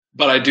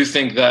but I do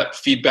think that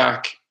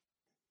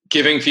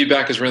giving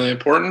feedback is really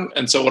important.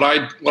 And so what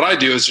I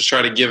do is just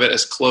try to give it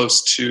as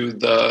close to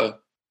the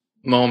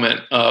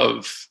moment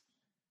of,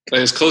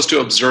 as close to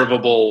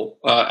observable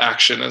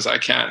action as I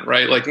can,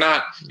 right? Like,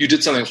 not you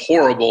did something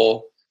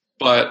horrible,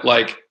 but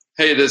like,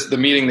 hey, the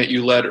meeting that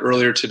you led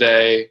earlier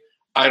today,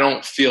 I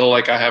don't feel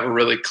like I have a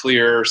really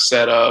clear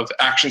set of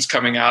actions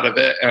coming out of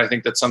it. And I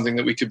think that's something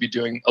that we could be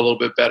doing a little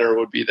bit better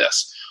would be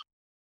this.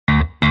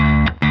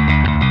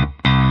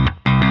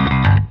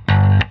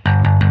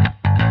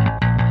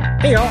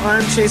 Hey y'all,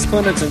 I'm Chase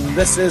Clements, and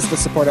this is the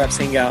Support Ops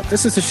Hangout.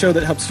 This is a show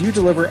that helps you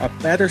deliver a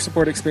better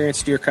support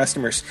experience to your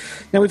customers.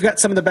 Now, we've got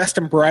some of the best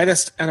and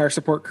brightest in our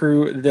support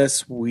crew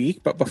this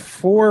week, but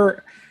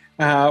before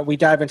we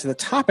dive into the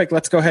topic,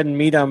 let's go ahead and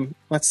meet them.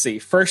 Let's see.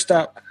 First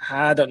up,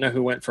 I don't know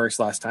who went first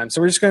last time, so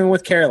we're just going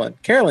with Carolyn.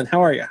 Carolyn,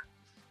 how are you?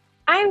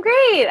 I'm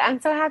great. I'm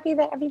so happy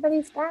that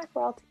everybody's back.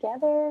 We're all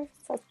together.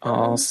 So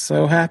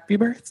also, happy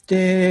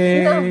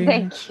birthday. Oh,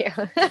 thank you.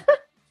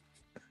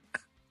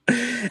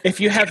 If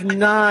you have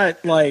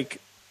not,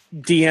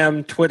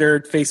 DM, Twitter,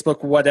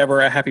 Facebook, whatever,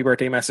 a happy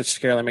birthday message to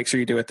Carolyn, make sure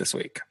you do it this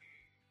week.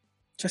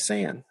 Just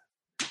saying.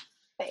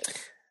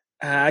 Thanks.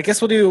 I guess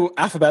we'll do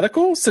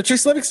alphabetical. So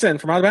Chase Livingston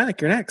from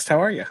Automatic, you're next. How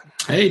are you?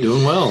 Hey,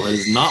 doing well. It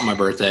is not my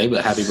birthday,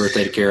 but happy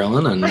birthday to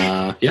Carolyn.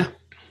 And yeah,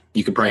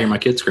 you can probably hear my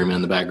kids screaming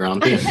in the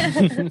background too.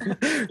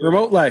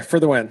 Remote life for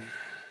the win.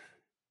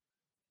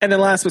 And then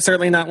last but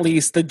certainly not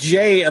least, the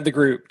J of the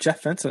group,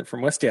 Jeff Vincent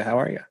from Wistia. How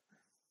are you?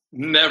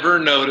 Never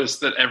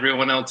noticed that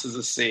everyone else is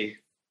a C.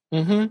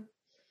 Mm-hmm.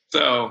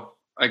 So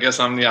I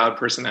guess I'm the odd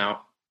person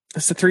out.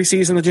 That's the 3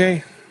 C's and the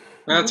J.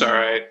 That's all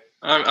right.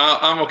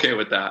 I'm okay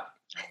with that.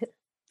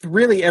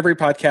 Really, every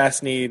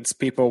podcast needs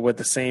people with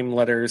the same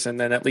letters and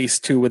then at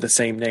least 2 with the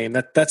same name.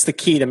 That's the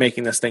key to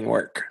making this thing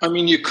work. I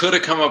mean, you could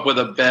have come up with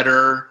a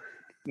better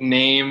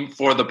name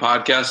for the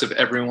podcast if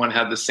everyone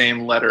had the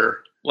same letter,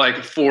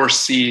 like 4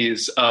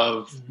 C's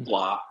of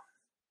blah.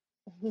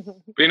 But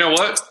you know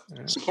what?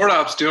 Support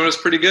Ops doing us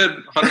pretty good.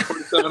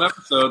 147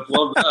 episodes.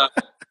 Love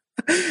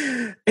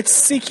that. It's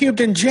C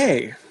cubed and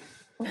J.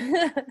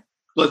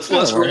 Let's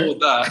roll with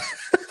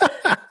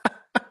that.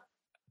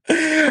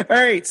 All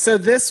right. So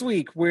this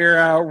week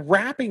we're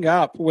wrapping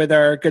up with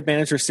our Good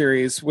Manager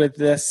series with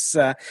this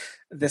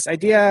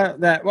idea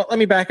that, well, let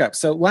me back up.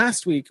 So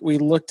last week we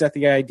looked at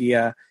the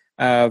idea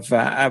of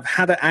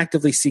how to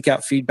actively seek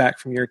out feedback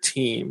from your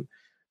team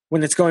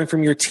when it's going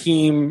from your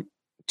team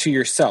to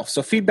yourself.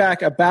 So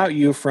feedback about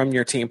you from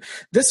your team.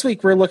 This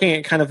week, we're looking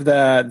at kind of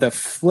the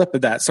flip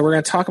of that. So we're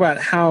going to talk about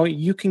how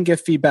you can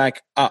give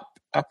feedback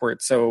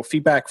upward. So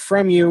feedback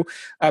from you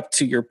up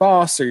to your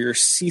boss or your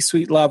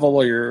C-suite level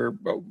or your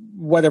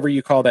whatever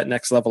you call that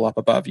next level up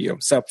above you.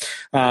 So,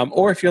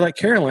 or if you're like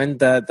Carolyn,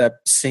 the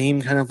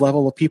same kind of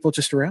level of people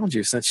just around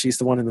you, since she's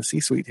the one in the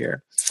C-suite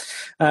here.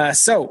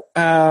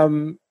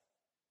 Carolyn,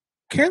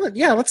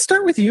 yeah, let's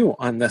start with you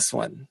on this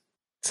one.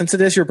 Since it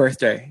is your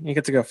birthday, you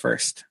get to go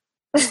first.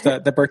 It's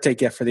the birthday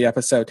gift for the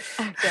episode.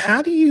 Okay.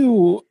 How do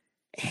you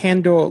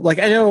handle,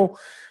 I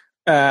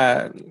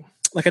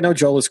know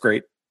Joel is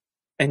great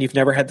and you've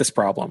never had this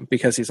problem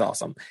because he's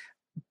awesome,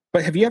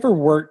 but have you ever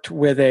worked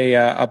with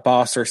a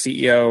boss or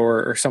CEO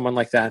or someone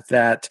like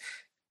that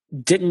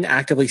didn't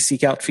actively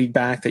seek out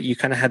feedback, that you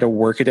kind of had to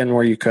work it in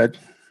where you could?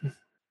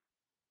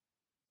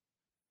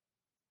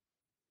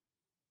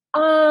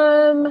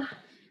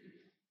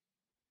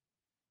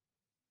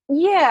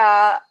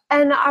 Yeah.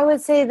 And I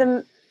would say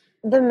the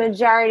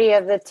majority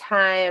of the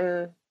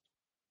time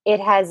it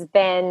has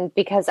been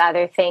because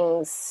other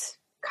things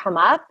come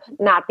up,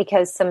 not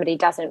because somebody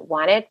doesn't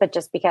want it, but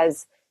just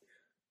because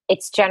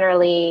it's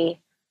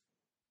generally,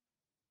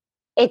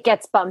 it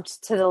gets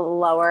bumped to the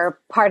lower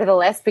part of the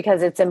list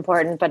because it's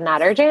important but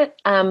not urgent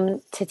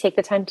to take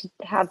the time to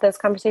have those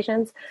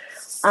conversations.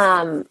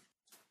 A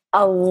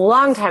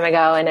long time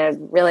ago, in a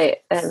really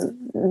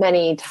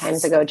many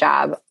times ago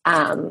job,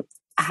 I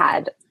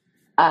had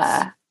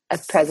a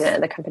president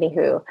of the company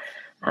who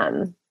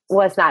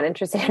was not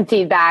interested in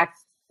feedback,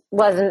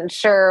 wasn't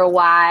sure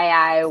why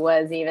I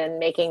was even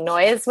making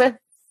noise with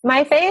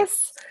my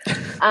face.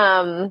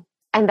 And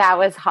that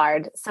was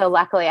hard. So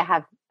luckily I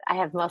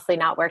have mostly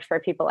not worked for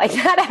people like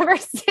that ever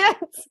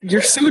since.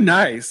 You're so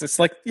nice. It's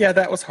like, yeah,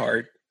 that was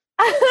hard.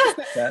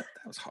 that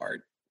was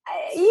hard.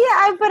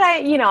 Yeah, but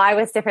I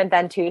was different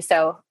then too.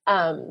 So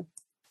I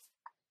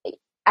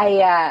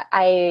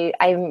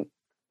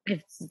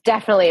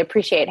definitely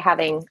appreciate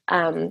having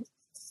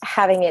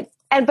it,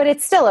 but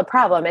it's still a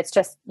problem. It's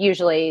just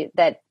usually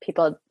that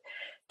people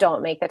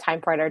don't make the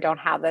time for it or don't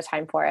have the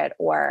time for it,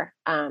 or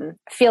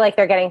feel like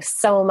they're getting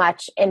so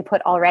much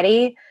input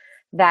already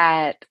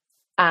that,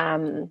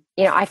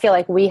 I feel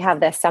like we have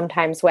this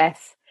sometimes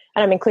with,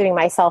 and I'm including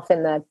myself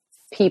in the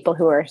people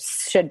who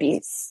should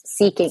be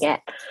seeking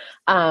it.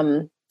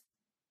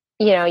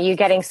 You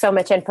getting so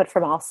much input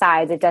from all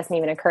sides, it doesn't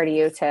even occur to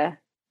you to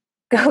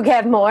go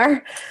get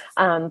more.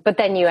 But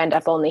then you end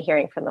up only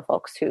hearing from the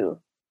folks who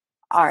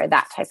are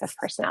that type of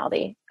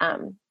personality.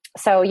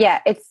 So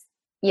yeah,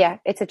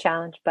 it's a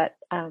challenge, but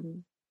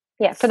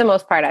Yeah, for the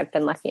most part, I've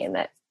been lucky in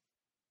that.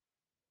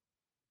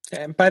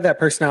 And by that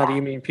personality,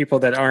 you mean people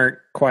that aren't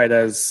quite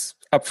as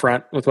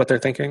upfront with what they're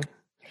thinking?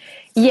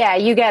 Yeah,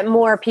 you get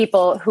more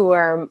people who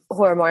are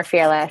more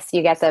fearless.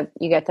 You get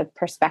the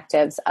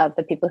perspectives of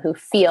the people who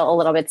feel a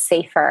little bit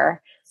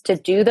safer to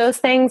do those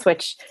things,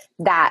 which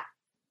that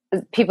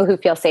people who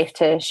feel safe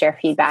to share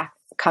feedback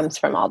comes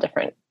from all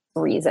different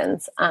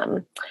reasons.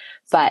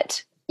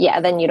 But yeah,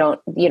 then you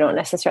don't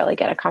necessarily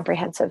get a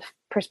comprehensive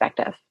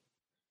perspective.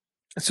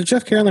 So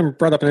Jeff Carolyn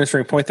brought up an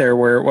interesting point there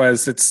where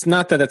it's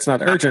not that it's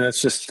not urgent,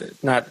 it's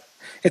just not,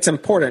 it's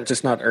important,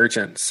 just not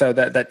urgent. So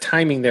that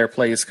timing there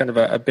plays kind of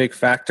a big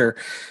factor.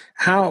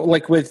 How,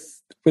 like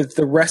with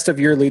the rest of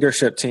your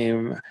leadership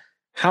team,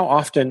 how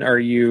often are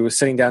you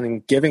sitting down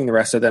and giving the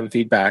rest of them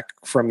feedback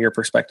from your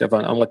perspective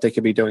on what they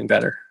could be doing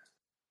better?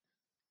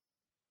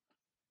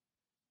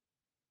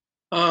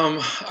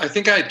 I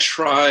think I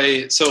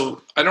try,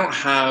 so I don't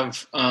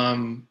have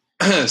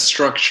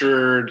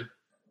structured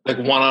like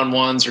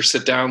one-on-ones or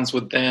sit-downs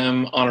with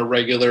them on a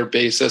regular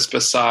basis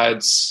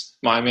besides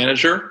my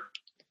manager,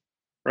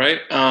 right?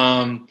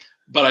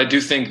 But I do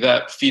think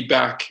that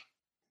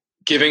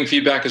giving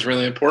feedback is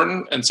really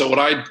important. And so what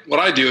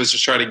I do is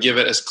just try to give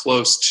it as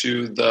close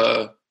to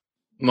the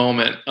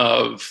moment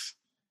of,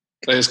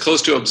 like, as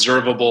close to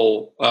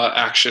observable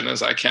action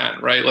as I can,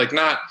 right? Like,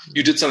 not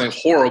you did something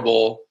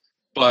horrible,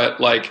 but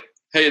like,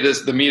 hey,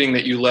 the meeting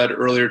that you led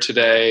earlier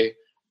today,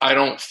 I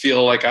don't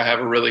feel like I have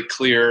a really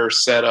clear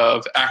set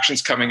of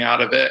actions coming out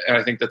of it. And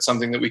I think that's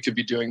something that we could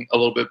be doing a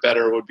little bit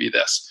better would be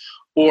this.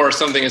 Or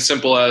something as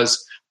simple as,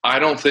 I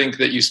don't think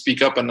that you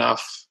speak up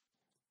enough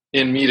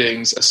in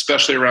meetings,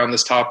 especially around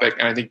this topic.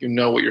 And I think you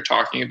know what you're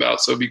talking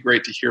about. So it'd be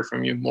great to hear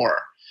from you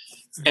more.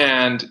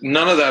 And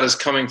none of that is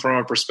coming from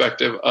a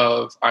perspective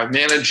of I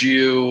manage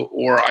you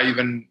or I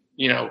even,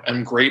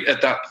 am great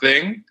at that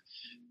thing.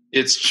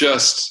 It's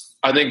just,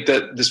 I think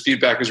that this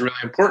feedback is really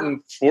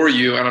important for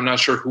you, and I'm not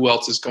sure who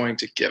else is going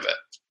to give it.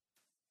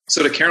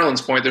 So to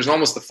Carolyn's point, there's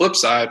almost the flip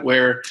side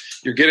where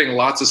you're getting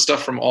lots of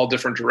stuff from all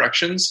different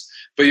directions,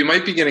 but you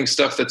might be getting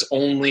stuff that's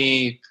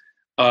only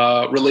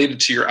related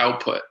to your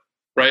output,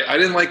 right? I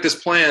didn't like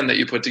this plan that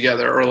you put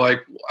together, or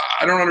like,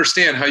 I don't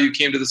understand how you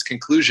came to this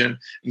conclusion.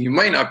 And you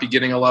might not be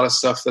getting a lot of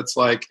stuff that's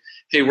like,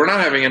 hey, we're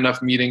not having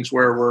enough meetings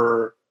where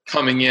we're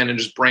coming in and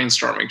just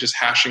brainstorming, just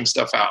hashing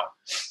stuff out.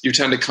 You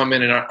tend to come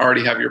in and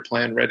already have your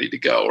plan ready to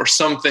go, or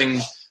something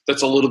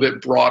that's a little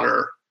bit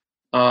broader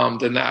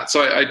than that.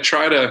 So I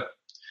try to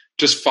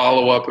just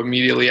follow up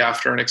immediately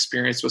after an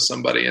experience with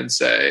somebody and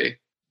say,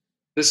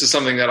 this is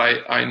something that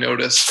I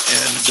noticed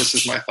and this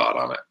is my thought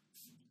on it.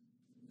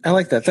 I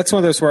like that. That's one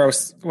of those where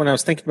when I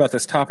was thinking about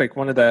this topic,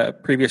 one of the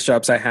previous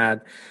jobs I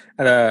had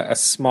at a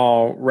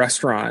small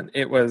restaurant,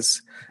 it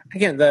was,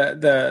 again,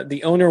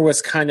 the owner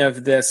was kind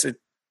of this,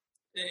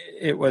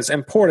 it was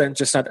important,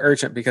 just not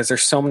urgent, because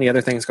there's so many other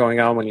things going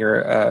on when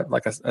you're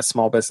like a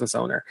small business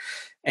owner.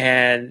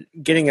 And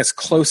getting as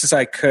close as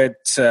I could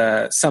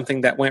to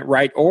something that went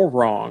right or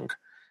wrong,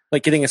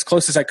 like getting as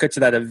close as I could to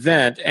that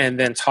event and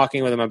then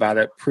talking with them about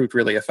it proved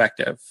really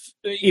effective.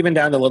 Even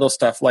down to little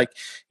stuff like,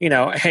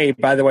 hey,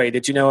 by the way,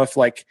 did you know if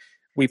like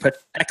we put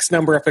X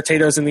number of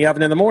potatoes in the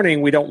oven in the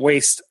morning, we don't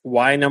waste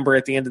Y number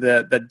at the end of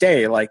the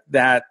day? Like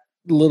that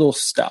little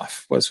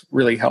stuff was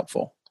really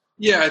helpful.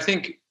 Yeah, I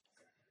think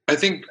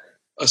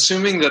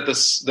assuming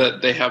that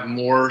they have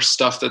more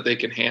stuff that they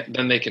can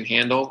than they can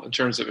handle in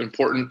terms of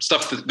important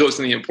stuff that goes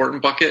in the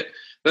important bucket,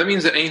 that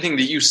means that anything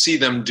that you see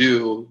them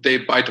do, they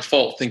by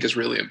default think is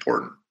really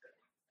important.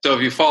 So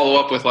if you follow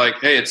up with like,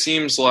 hey, it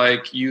seems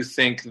like you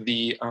think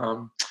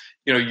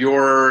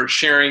you're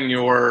sharing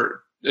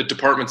your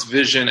department's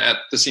vision at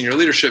the senior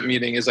leadership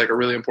meeting is like a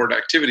really important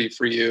activity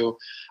for you.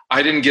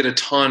 I didn't get a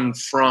ton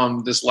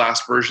from this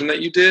last version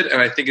that you did, and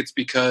I think it's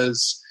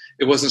because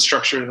it wasn't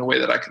structured in a way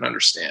that I can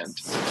understand.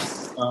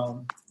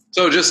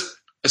 So just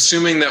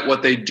assuming that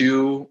what they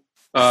do,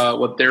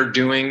 what they're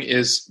doing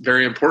is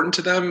very important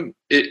to them,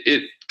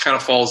 it kind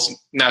of falls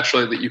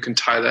naturally that you can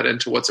tie that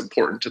into what's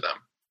important to them.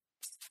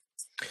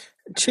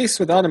 Chase,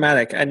 with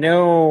Automattic, I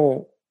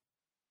know,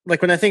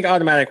 like when I think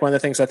Automattic, one of the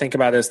things I think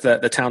about is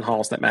the town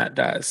halls that Matt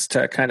does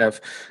to kind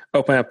of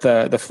open up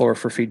the floor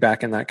for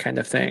feedback and that kind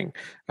of thing.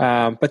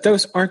 But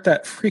those aren't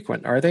that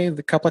frequent, are they?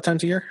 A couple of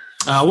times a year?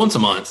 Once a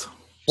month.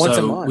 Once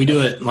a month. We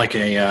do it like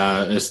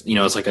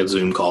it's like a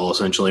Zoom call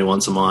essentially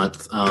once a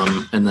month.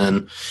 And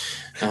then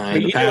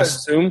in the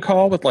past, do a Zoom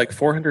call with like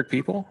 400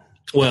 people?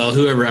 Well,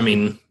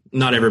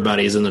 not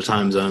everybody's in the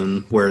time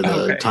zone where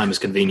the time is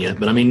convenient,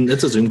 but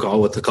it's a Zoom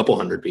call with a couple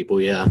hundred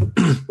people. Yeah.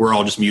 We're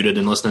all just muted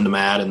and listening to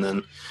Matt, and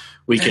then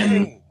we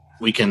can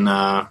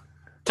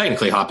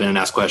technically hop in and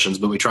ask questions,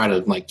 but we try to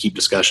like keep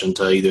discussion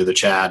to either the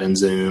chat in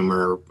Zoom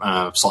or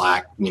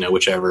Slack,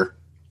 whichever.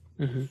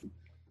 Mm-hmm.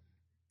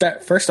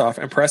 That, first off,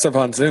 impressive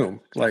on Zoom.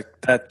 Like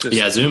that.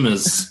 Yeah, Zoom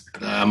is,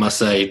 I must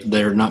say,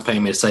 they're not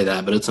paying me to say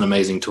that, but it's an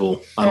amazing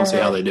tool. I don't see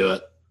how they do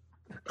it.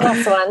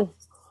 That's one.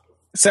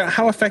 So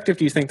how effective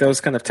do you think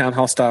those kind of town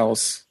hall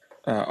styles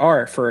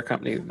are for a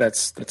company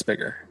that's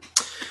bigger?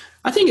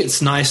 I think it's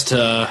nice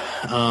to,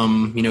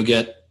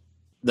 get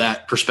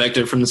that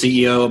perspective from the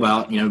CEO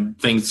about,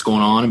 things that's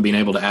going on and being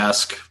able to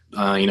ask,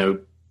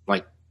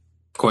 like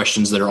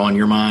questions that are on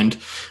your mind.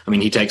 I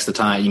mean, he takes the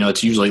time,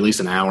 it's usually at least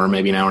an hour,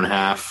 maybe an hour and a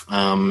half,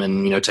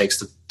 and, takes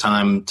the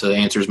time to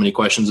answer as many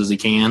questions as he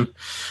can.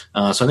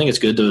 So I think it's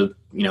good to,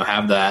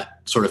 have that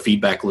sort of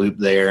feedback loop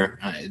there.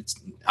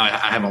 I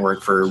haven't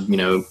worked for,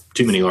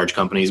 too many large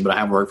companies, but I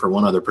have worked for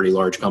one other pretty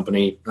large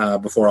company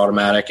before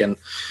Automattic, and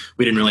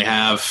we didn't really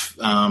have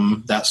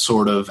that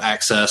sort of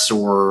access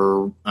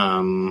or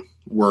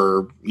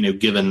were,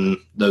 given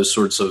those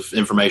sorts of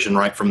information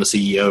right from the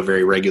CEO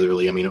very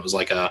regularly. I mean, it was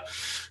like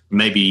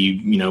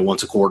maybe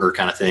once a quarter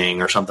kind of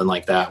thing or something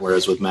like that.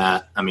 Whereas with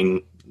Matt, I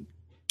mean,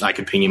 I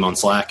could ping him on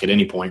Slack at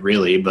any point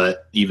really,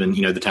 but even,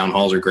 the town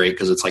halls are great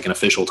because it's like an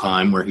official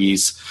time where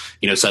he's,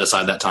 set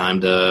aside that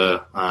time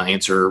to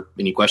answer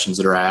any questions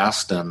that are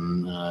asked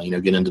and,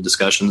 get into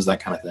discussions, that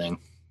kind of thing.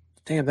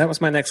 Damn, that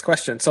was my next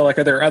question. So like,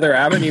 are there other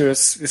avenues?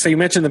 So you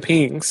mentioned the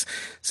pings,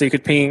 so you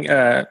could ping,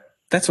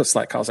 that's what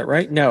Slack calls it,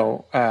 right?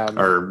 No.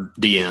 Or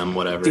DM,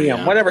 whatever.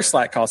 Whatever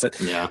Slack calls it.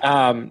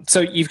 Yeah.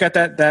 So you've got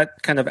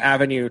that kind of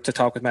avenue to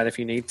talk with Matt if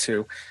you need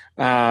to.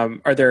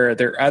 Are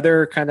there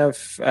other kind of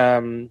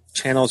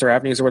channels or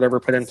avenues or whatever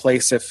put in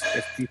place if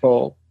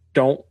people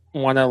don't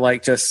want to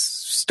like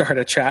just start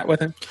a chat with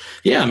him?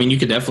 Yeah, I mean, you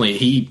could definitely.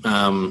 He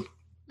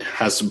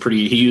has some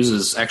pretty. He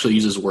uses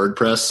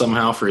WordPress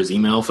somehow for his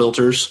email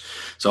filters.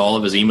 So all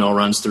of his email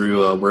runs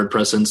through a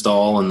WordPress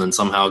install, and then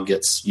somehow he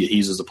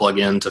uses a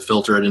plugin to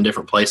filter it in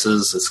different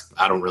places.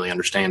 I don't really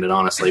understand it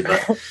honestly,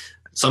 but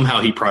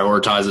somehow he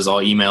prioritizes all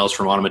emails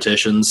from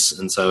automaticians,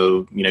 and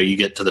so you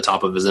get to the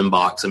top of his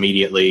inbox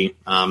immediately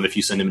if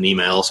you send him an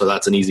email. So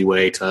that's an easy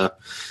way to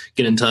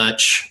get in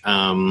touch.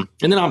 And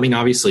then I mean,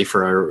 obviously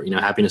for our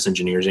happiness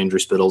engineers, Andrew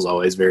Spittle's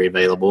always very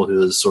available,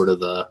 who is sort of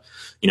the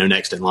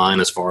next in line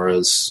as far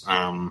as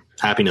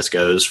happiness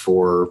goes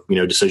for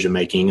decision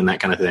making and that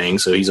kind of thing.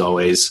 So he's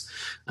always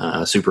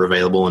super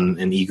available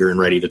and eager and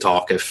ready to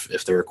talk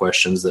if there are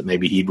questions that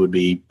maybe he would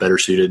be better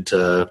suited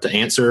to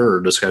answer,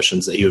 or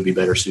discussions that he would be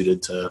better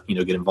suited to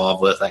get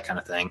involved with, that kind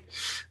of thing.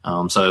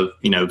 So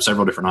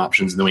several different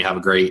options. And then we have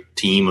a great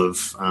team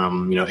of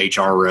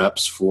HR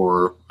reps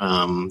for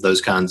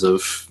those kinds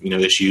of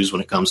issues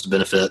when it comes to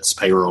benefits,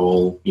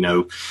 payroll,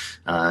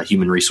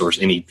 human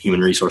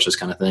resources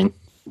kind of thing.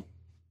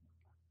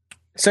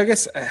 So I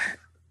guess I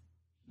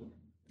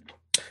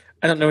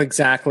don't know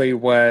exactly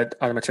what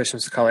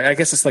automaticians call it. I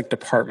guess it's like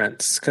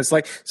departments, because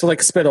like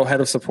Spittle,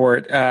 head of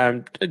support.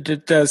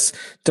 Does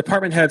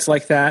department heads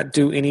like that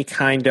do any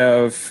kind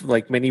of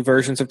like mini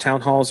versions of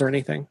town halls or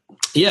anything?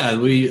 Yeah,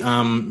 we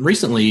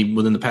recently,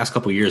 within the past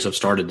couple of years, have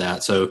started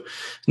that. So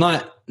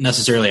not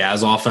necessarily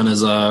as often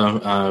as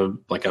a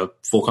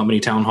full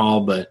company town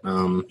hall, but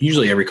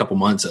usually every couple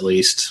months at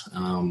least.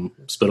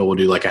 Spittle will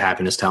do like a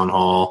happiness town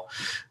hall,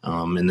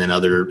 and then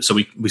so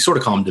we sort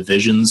of call them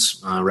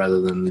divisions rather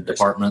than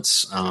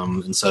departments.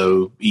 And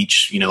so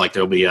each, like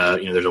there'll be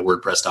there's a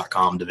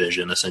WordPress.com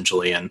division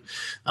essentially, and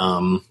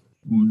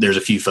there's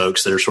a few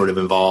folks that are sort of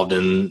involved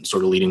in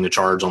sort of leading the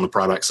charge on the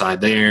product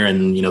side there.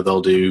 And, they'll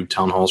do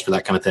town halls for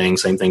that kind of thing.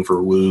 Same thing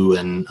for Woo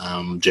and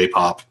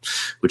JPop,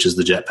 which is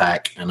the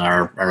Jetpack and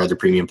our other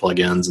premium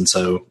plugins. And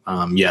so,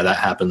 that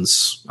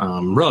happens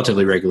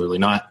relatively regularly,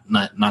 not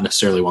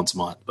necessarily once a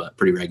month, but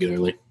pretty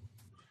regularly.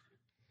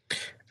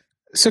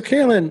 So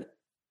Carolyn,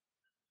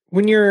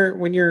 when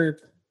you're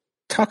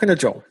talking to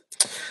Joel,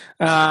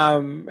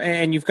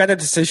 and you've got a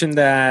decision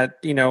that,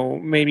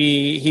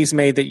 maybe he's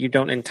made that you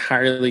don't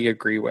entirely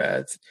agree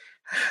with,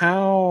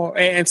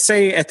 and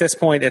say at this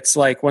point, it's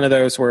like one of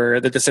those where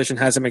the decision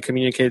hasn't been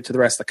communicated to the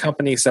rest of the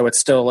company. So it's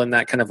still in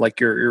that kind of like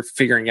you're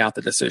figuring out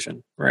the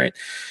decision, right?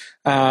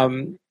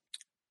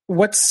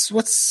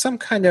 What's some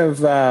kind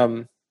of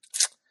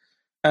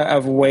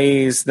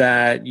ways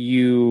that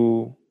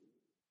you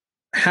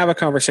have a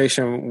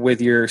conversation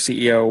with your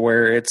CEO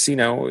where it's,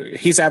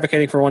 he's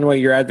advocating for one way,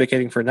 you're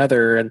advocating for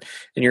another, and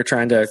you're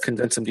trying to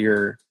convince him to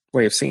your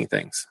way of seeing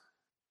things?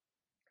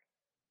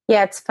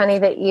 Yeah, it's funny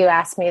that you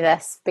asked me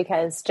this,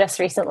 because just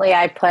recently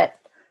I put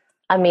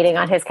a meeting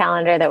on his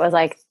calendar that was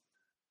like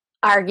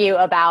argue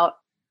about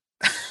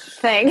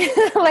thing.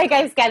 Like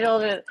I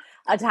scheduled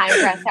a time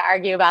for us to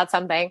argue about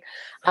something.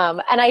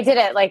 And I did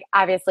it like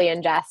obviously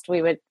in jest.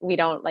 We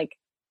don't like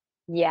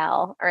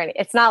yell or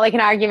anything. It's not like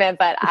an argument,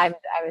 but I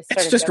was sort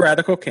it's of just joking.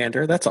 Radical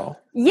candor, that's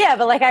all. Yeah,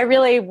 but like I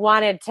really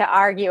wanted to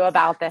argue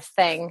about this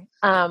thing.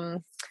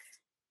 And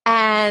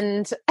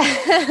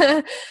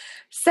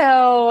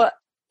so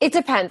it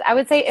depends. I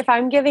would say if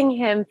I'm giving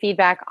him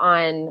feedback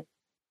on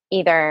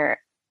either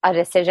a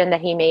decision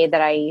that he made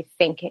that I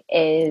think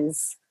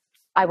is,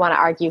 I want to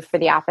argue for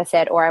the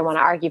opposite, or I want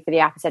to argue for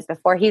the opposite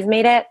before he's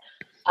made it,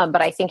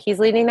 but I think he's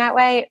leaning that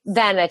way,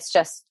 then it's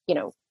just,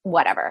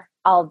 whatever.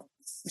 I'll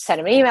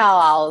send him an email,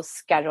 I'll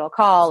schedule a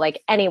call,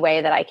 like any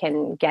way that I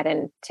can get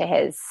into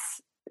his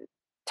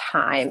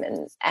time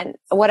and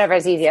whatever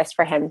is easiest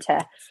for him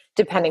to,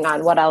 depending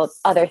on what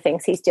other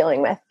things he's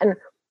dealing with. And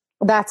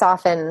that's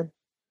often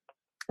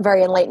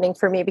very enlightening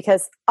for me,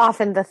 because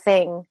often the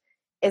thing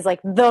is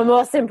like the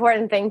most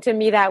important thing to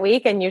me that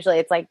week. And usually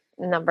it's like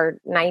number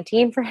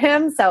 19 for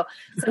him. So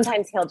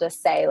sometimes he'll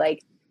just say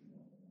like,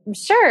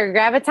 sure,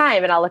 grab a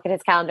time. And I'll look at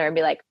his calendar and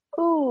be like,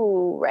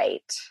 ooh,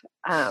 right.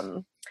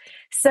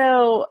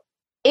 So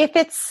if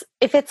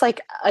it's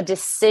like a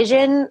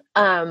decision,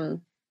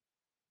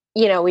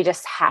 we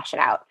just hash it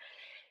out.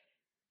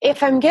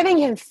 If I'm giving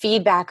him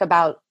feedback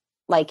about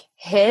like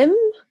him,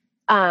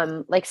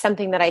 like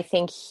something that I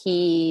think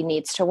he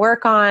needs to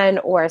work on,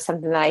 or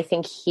something that I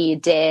think he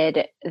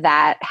did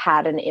that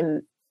had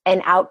an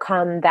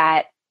outcome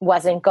that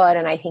wasn't good,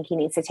 and I think he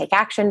needs to take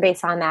action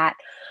based on that,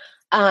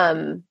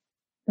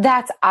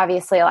 that's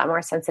obviously a lot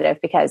more sensitive,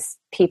 because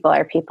people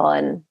are people,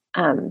 and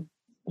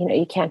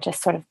you can't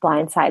just sort of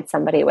blindside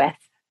somebody with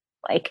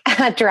like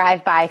a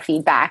drive-by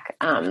feedback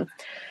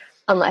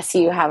unless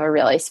you have a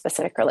really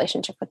specific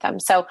relationship with them.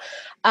 So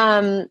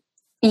in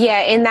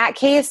that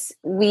case,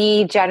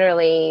 we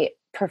generally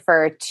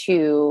prefer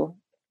to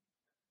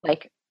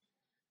like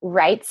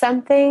write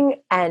something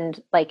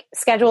and like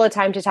schedule a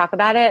time to talk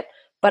about it,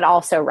 but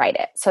also write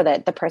it so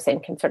that the person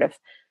can sort of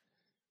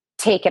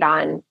take it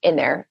on in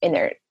their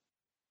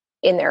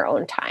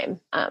own time,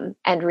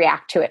 and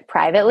react to it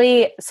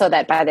privately, so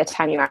that by the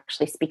time you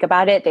actually speak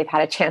about it, they've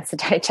had a chance to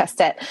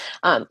digest it,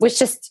 which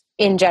just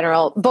in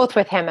general, both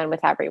with him and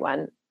with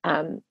everyone,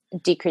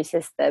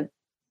 decreases the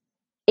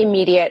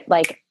immediate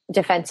like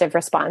defensive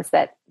response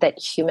that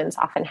humans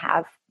often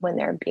have when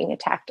they're being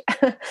attacked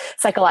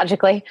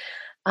psychologically,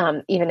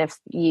 even if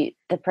the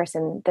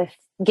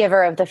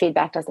giver of the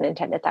feedback doesn't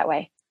intend it that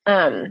way.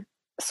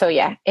 So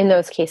yeah, in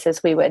those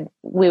cases, we would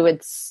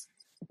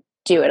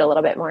do it a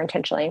little bit more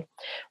intentionally.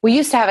 We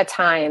used to have a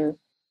time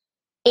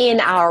in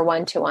our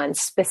one-to-one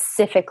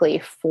specifically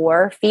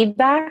for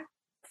feedback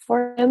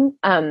for him.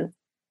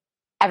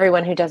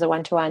 Everyone who does a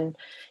one-to-one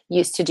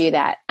used to do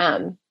that.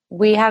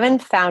 We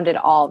haven't found it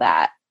all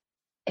that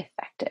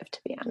effective, to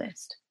be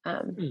honest.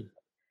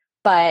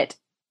 But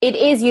it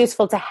is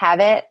useful to have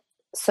it,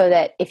 so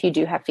that if you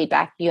do have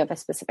feedback, you have a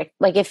specific,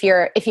 like if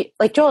you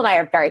like, Joel and I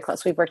are very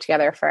close. We've worked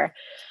together for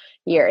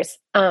years.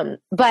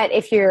 But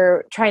if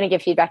you're trying to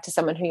give feedback to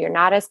someone who you're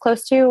not as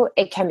close to,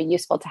 it can be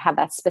useful to have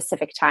that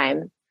specific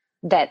time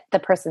that the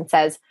person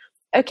says,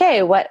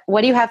 okay, what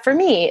do you have for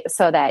me?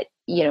 So that,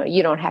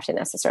 you don't have to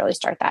necessarily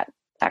start that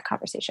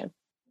conversation.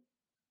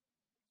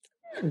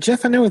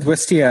 Jeff, I know with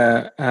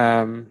Wistia,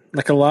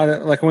 like a lot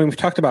of, like when we've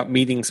talked about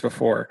meetings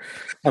before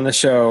on the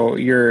show,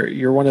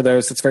 you're one of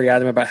those that's very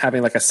adamant about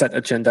having like a set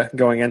agenda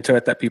going into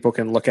it that people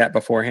can look at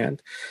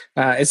beforehand.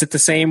 Is it the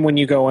same when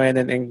you go in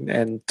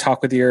and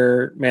talk with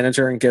your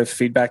manager and give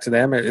feedback to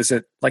them? Or is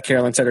it, like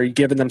Carolyn said, are you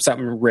giving them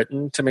something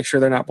written to make sure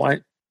they're not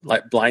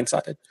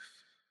blindsided?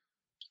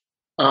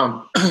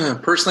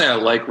 Personally, I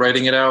like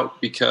writing it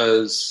out,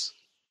 because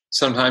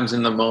sometimes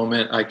in the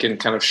moment I can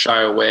kind of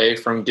shy away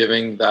from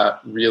giving that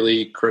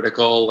really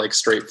critical, like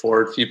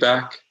straightforward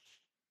feedback.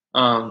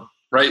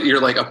 Right? You're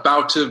like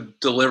about to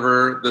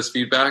deliver this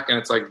feedback and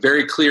it's like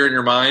very clear in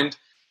your mind,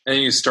 and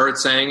you start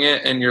saying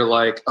it and you're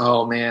like,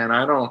 oh man,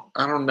 I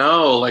don't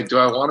know. Like, do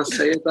I want to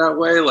say it that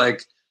way?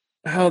 Like,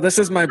 oh, this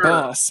is my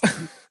boss.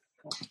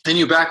 And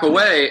you back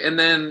away, and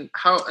then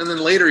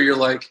later you're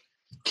like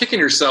kicking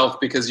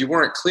yourself because you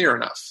weren't clear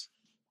enough.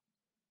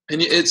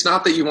 And it's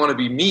not that you want to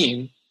be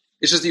mean.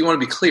 It's just that you want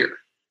to be clear.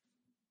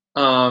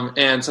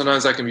 And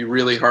sometimes that can be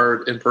really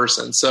hard in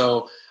person.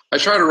 So I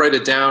try to write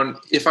it down.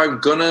 If I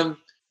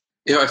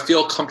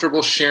feel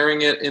comfortable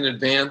sharing it in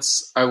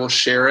advance, I will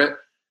share it.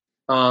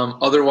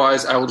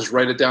 Otherwise, I will just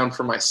write it down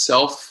for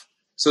myself,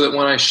 so that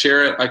when I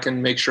share it, I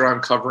can make sure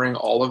I'm covering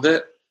all of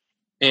it.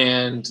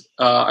 And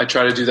I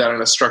try to do that in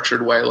a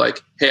structured way.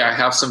 Like, hey, I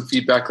have some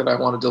feedback that I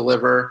want to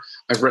deliver.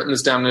 I've written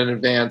this down in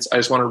advance. I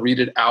just want to read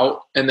it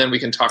out, and then we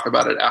can talk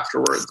about it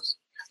afterwards,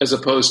 as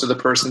opposed to the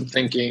person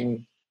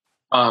thinking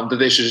that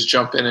they should just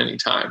jump in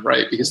anytime,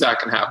 right? Because that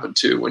can happen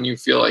too when you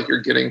feel like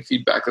you're getting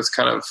feedback that's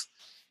kind of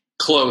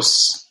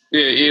close.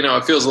 It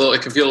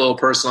can feel a little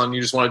personal, and you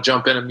just want to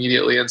jump in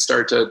immediately and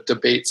start to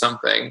debate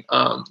something.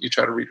 You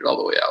try to read it all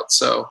the way out.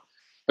 So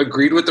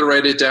agreed with the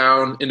write it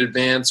down in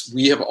advance.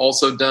 We have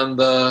also done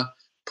the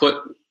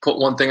put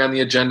one thing on the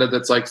agenda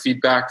that's like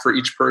feedback for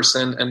each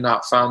person, and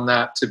not found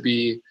that to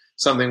be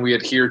something we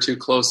adhere to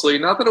closely.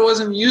 Not that it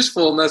wasn't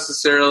useful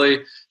necessarily,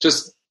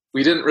 just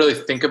we didn't really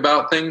think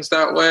about things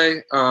that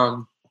way.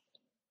 And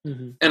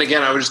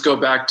again, I would just go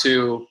back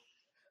to,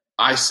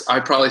 I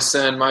probably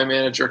send my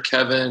manager,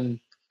 Kevin,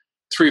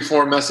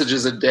 3-4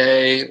 messages a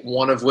day,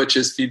 one of which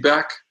is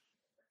feedback,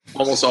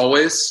 almost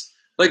always.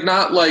 Like,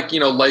 not like,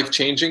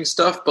 life-changing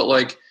stuff, but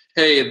like,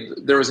 hey,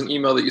 there was an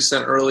email that you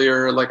sent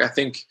earlier. Like, I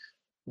think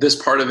this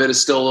part of it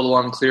is still a little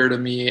unclear to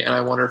me, and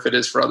I wonder if it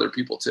is for other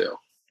people too.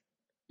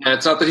 And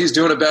it's not that he's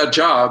doing a bad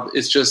job.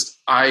 It's just,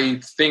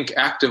 I think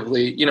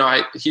actively,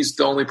 he's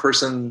the only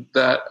person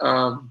that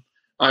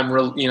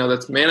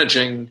that's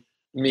managing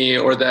me,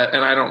 and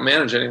I don't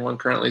manage anyone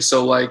currently.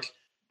 So like,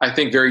 I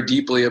think very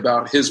deeply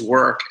about his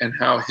work and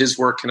how his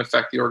work can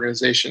affect the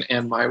organization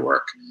and my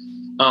work.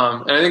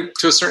 And I think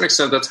to a certain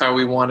extent, that's how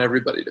we want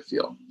everybody to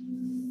feel.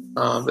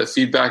 that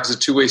feedback is a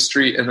two-way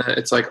street, and that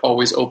it's like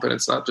always open.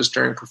 It's not just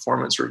during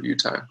performance review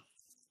time.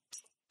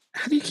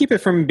 How do you keep it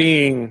from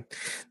being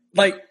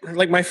like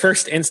my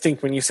first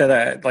instinct when you said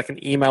that, like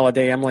an email a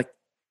day? I'm like,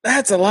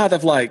 that's a lot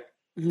of like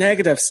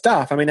negative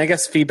stuff. I mean, I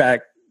guess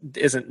feedback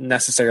isn't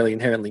necessarily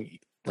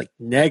inherently like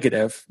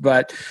negative,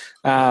 but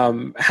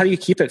how do you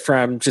keep it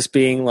from just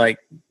being like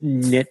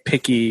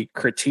nitpicky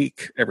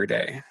critique every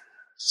day?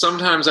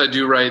 Sometimes I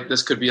do write,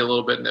 this could be a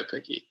little bit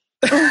nitpicky.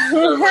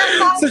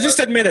 So just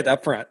admit it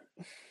up front.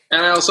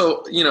 And I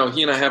also, he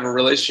and I have a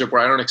relationship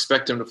where I don't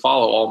expect him to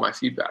follow all my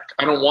feedback.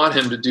 I don't want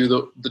him to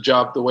do the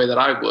job the way that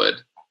I would.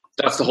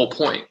 That's the whole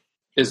point,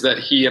 is that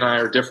he and I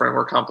are different.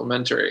 We're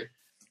complementary.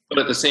 But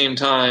at the same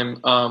time,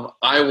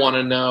 I want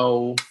to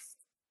know,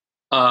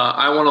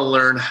 I want to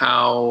learn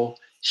how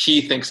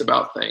he thinks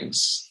about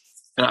things.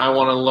 And I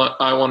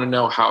want to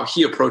know how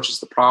he approaches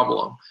the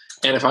problem.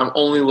 And if I'm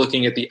only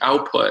looking at the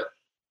output,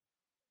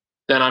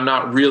 then I'm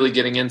not really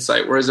getting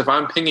insight. Whereas if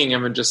I'm pinging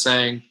him and just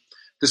saying,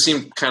 this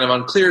seemed kind of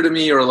unclear to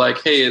me, or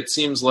like, hey, it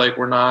seems like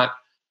we're not,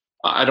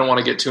 I don't want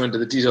to get too into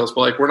the details, but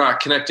like we're not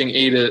connecting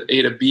A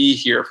to B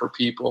here for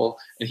people.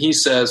 And he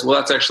says, well,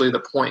 that's actually the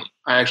point.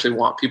 I actually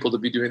want people to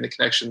be doing the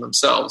connection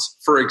themselves,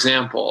 for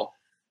example.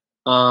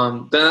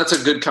 Then that's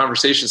a good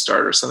conversation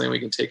starter, something we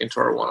can take into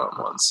our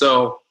one-on-one.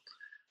 So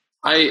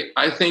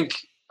I think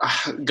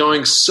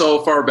going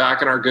so far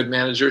back in our Good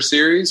Manager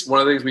series, one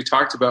of the things we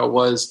talked about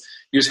was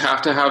you just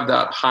have to have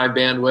that high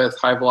bandwidth,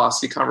 high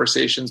velocity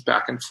conversations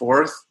back and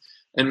forth,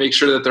 and make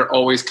sure that they're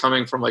always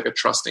coming from like a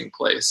trusting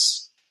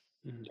place.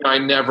 Mm-hmm.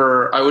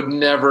 I would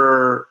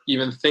never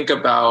even think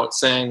about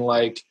saying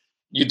like,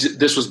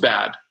 this was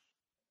bad,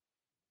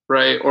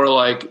 right? Or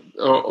like,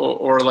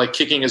 or like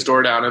kicking his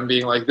door down and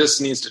being like,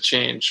 this needs to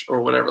change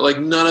or whatever. Like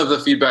none of the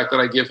feedback that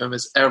I give him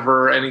is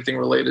ever anything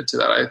related to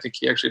that. I think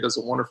he actually does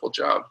a wonderful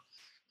job.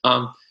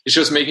 It's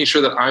just making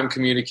sure that I'm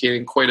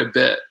communicating quite a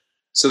bit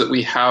so that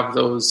we have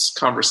those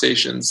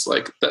conversations.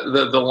 Like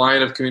the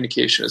line of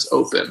communication is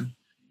open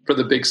for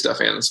the big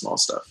stuff and the small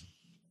stuff.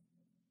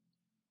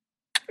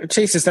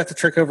 Chase, is that the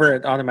trick over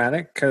at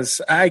Automattic?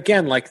 Because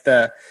again, like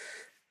the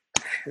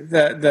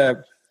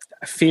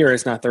fear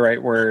is not the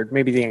right word.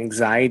 Maybe the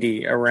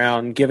anxiety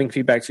around giving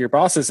feedback to your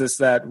bosses is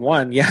that,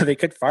 one, yeah, they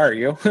could fire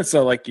you.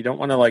 So like you don't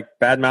want to like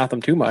badmouth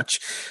them too much.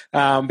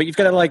 But you've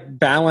got to like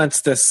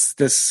balance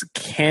this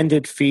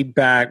candid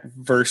feedback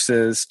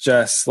versus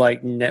just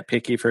like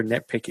nitpicky for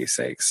nitpicky's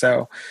sake.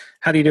 So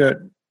how do you do it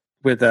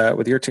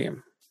with your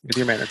team, with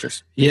your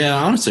managers? Yeah,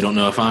 I honestly don't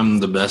know if I'm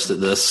the best at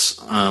this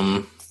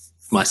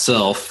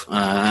myself.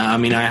 I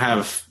mean, I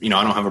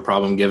don't have a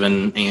problem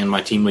giving Anne,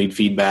 my team lead,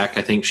 feedback.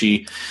 I think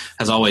she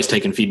has always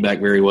taken feedback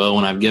very well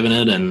when I've given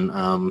it,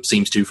 and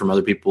seems to from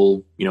other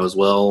people, as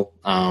well,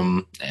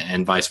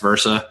 and vice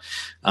versa.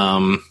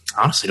 I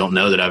honestly don't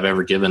know that I've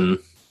ever given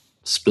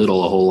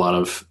Spittle a whole lot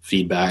of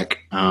feedback.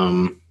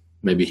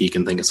 Maybe he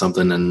can think of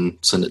something and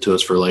send it to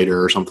us for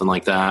later or something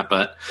like that.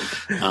 But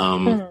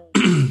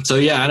so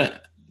yeah,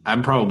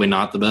 I'm probably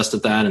not the best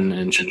at that,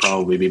 and should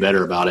probably be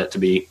better about it, to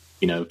be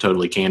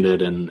totally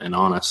candid and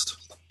honest.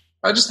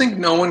 I just think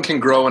no one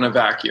can grow in a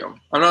vacuum.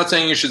 I'm not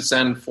saying you should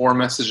send 4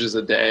 messages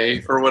a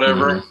day or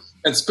whatever. Mm-hmm.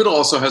 And Spittle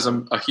also has a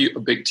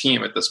big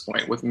team at this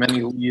point with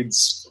many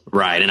leads.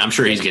 Right. And I'm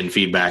sure he's getting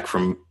feedback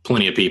from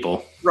plenty of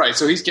people. Right.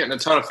 So he's getting a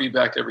ton of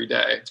feedback every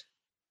day.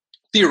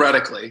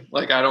 Theoretically.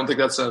 Like, I don't think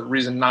that's a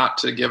reason not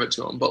to give it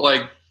to him. But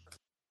like,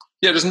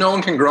 yeah, just no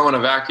one can grow in a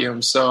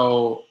vacuum.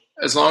 So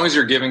as long as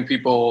you're giving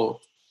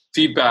people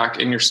feedback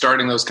and you're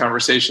starting those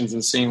conversations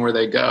and seeing where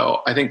they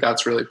go, I think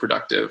that's really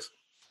productive.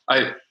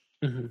 I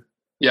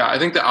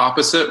think the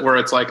opposite, where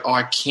it's like, oh,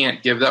 I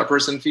can't give that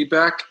person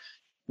feedback,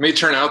 may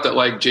turn out that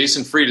like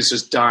Jason Fried is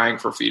just dying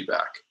for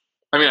feedback.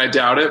 I mean, I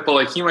doubt it, but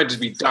like he might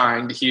just be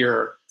dying to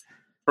hear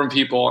from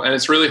people, and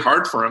it's really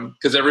hard for him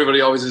because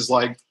everybody always is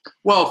like,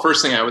 well,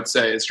 first thing I would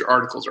say is your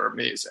articles are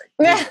amazing.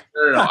 No. I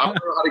want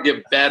to know how to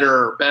get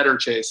better,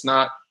 Chase,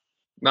 not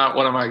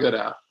what am I good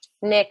at.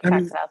 Nick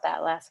talked about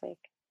that last week.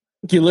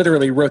 You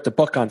literally wrote the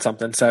book on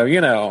something, so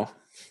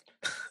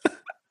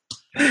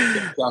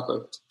Exactly.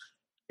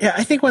 Yeah,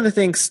 I think one of the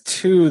things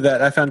too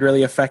that I found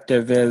really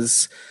effective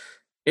is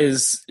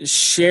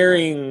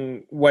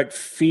sharing what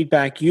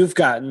feedback you've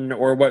gotten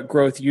or what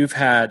growth you've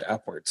had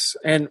upwards.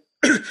 And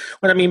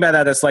what I mean by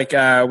that is like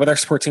with our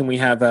sports team, we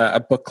have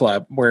a book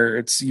club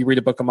where you read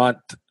a book a month.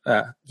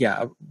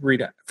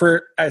 Read it.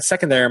 For a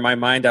second there in my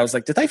mind, I was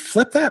like, did I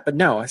flip that? But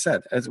no, I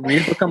said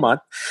read a book a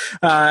month.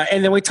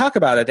 And then we talk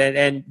about it.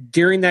 And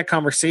during that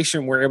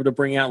conversation, we're able to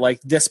bring out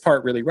like, this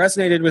part really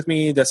resonated with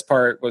me. This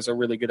part was a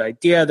really good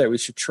idea that we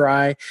should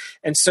try.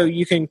 And so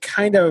you can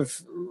kind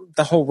of,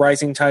 the whole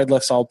rising tide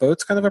lifts all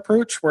boats kind of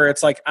approach, where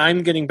it's like,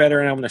 I'm getting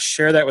better and I'm going to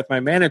share that with my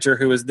manager,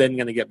 who is then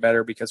going to get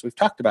better because we've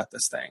talked about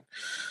this thing.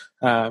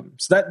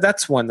 So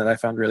that's one that I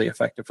found really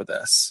effective with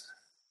this.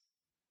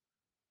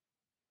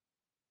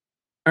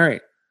 All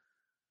right.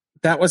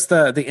 That was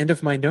the end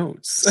of my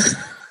notes.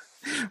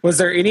 Was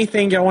there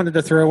anything y'all wanted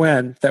to throw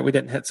in that we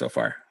didn't hit so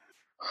far?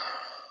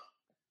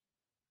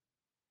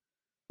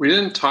 We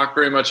didn't talk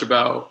very much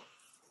about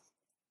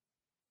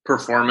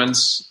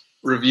performance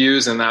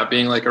reviews and that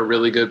being like a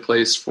really good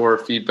place for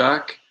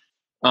feedback.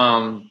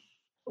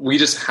 We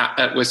just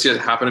at Wistia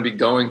happen to be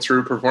going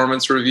through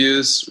performance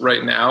reviews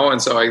right now,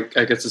 and so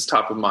I guess it's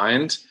top of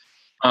mind.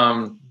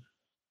 I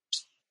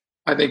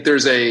think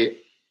there's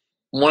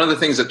one of the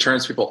things that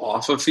turns people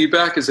off of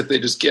feedback is if they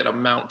just get a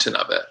mountain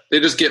of it. They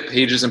just get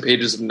pages and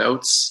pages of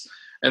notes,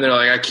 and they're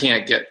like, I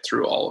can't get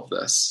through all of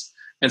this.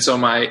 And so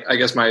my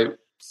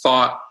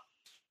thought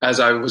as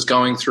I was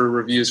going through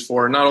reviews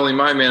for not only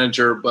my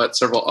manager, but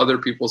several other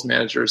people's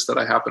managers that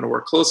I happen to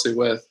work closely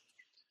with,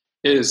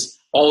 is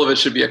all of it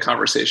should be a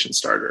conversation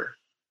starter.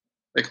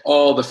 Like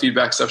all the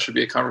feedback stuff should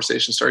be a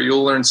conversation starter.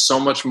 You'll learn so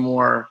much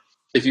more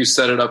if you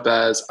set it up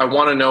as, I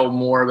want to know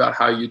more about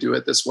how you do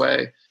it this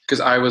way, because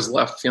I was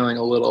left feeling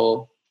a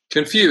little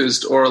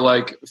confused or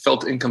like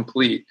felt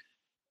incomplete.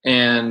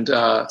 And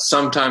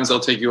sometimes they'll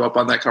take you up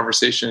on that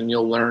conversation and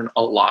you'll learn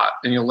a lot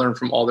and you'll learn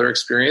from all their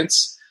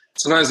experience.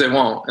 Sometimes they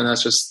won't, and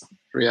that's just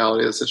the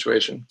reality of the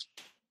situation.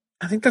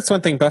 I think that's one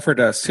thing Buffer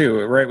does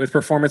too, right? With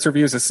performance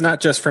reviews, it's not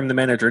just from the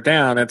manager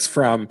down; it's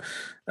from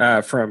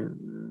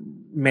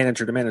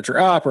manager to manager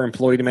up or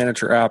employee to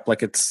manager up.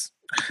 Like it's,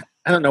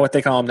 I don't know what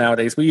they call them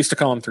nowadays. We used to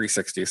call them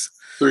 360s.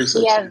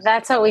 360s. Yeah,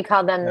 that's what we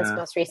called them this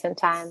most recent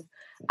time.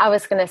 I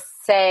was sort of going to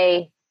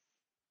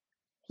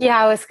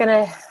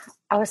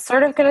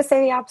say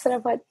the opposite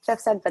of what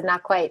Jeff said, but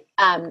not quite.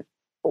 I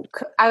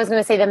was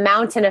going to say the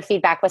mountain of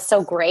feedback was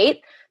so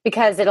great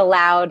because it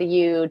allowed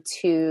you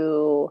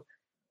to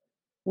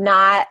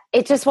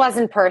it just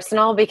wasn't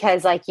personal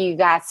because like you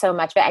got so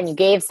much of it and you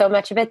gave so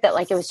much of it that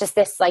like it was just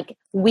this like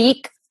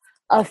week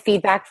of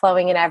feedback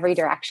flowing in every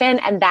direction.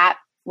 And that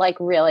like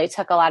really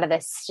took a lot of the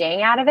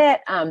sting out of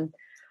it.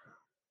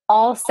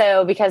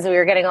 Also because we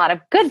were getting a lot of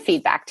good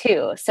feedback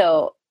too.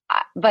 So,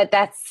 but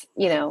that's,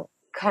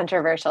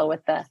 controversial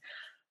with the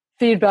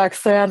feedback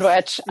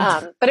sandwich.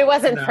 But it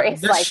wasn't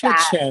phrased like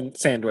that.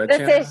 Sandwich.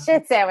 The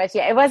shit sandwich.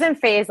 Yeah. It wasn't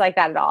phrased like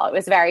that at all. It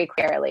was very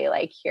clearly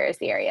like, here's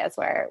the areas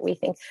where we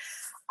think,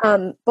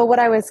 but what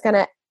I was going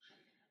to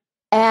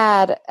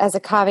add as a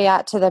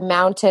caveat to the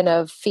mountain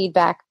of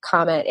feedback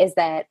comment is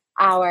that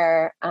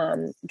our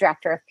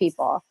director of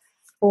people,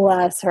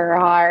 bless her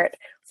heart,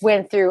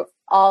 went through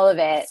all of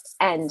it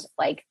and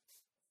like.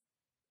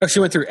 Oh, she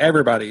went through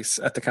everybody's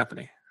at the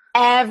company.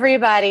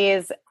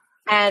 Everybody's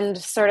and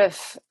sort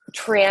of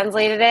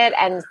translated it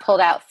and pulled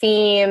out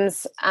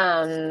themes.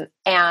 And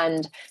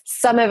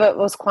some of it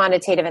was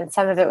quantitative and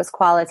some of it was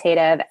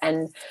qualitative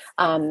and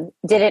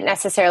didn't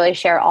necessarily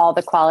share all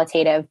the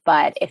qualitative,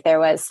 but if there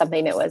was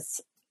something that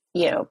was,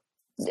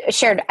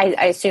 shared,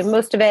 I assume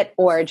most of it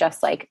or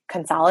just like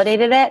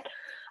consolidated it.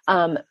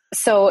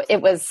 So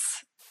it was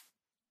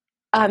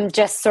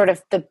just sort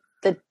of the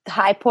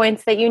high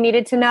points that you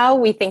needed to know.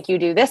 We think you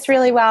do this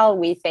really well.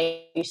 We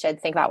think you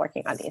should think about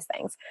working on these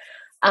things.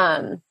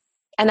 And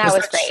that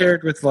was great.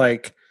 Shared with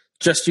like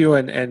just you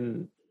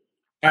and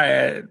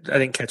I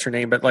didn't catch her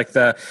name, but like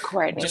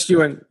Courtney. Just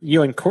you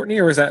and Courtney,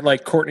 or was that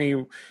like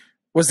Courtney?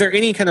 Was there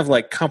any kind of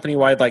like company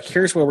wide, like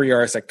here's where we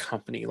are as a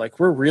company? Like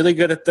we're really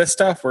good at this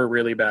stuff. We're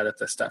really bad at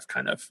this stuff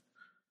kind of.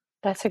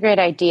 That's a great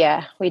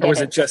idea. Or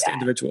was it just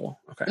individual?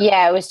 Okay.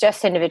 Yeah, it was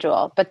just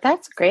individual, but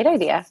that's a great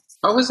idea.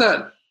 How was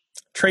that?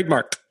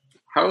 Trademarked.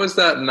 How is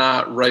that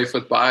not rife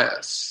with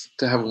bias?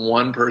 To have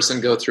one person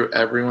go through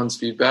everyone's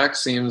feedback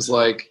seems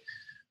like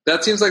the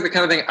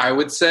kind of thing I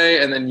would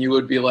say, and then you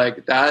would be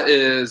like, that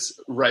is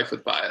rife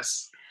with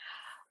bias.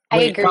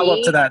 I agree. Follow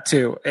up to that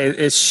too.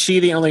 Is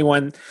she the only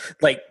one?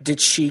 Like, did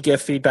she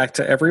give feedback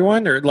to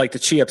everyone, or like,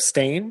 did she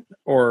abstain,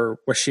 or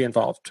was she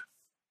involved?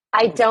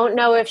 I don't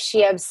know if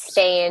she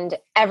abstained.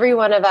 Every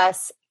one of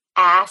us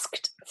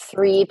asked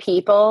 3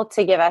 people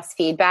to give us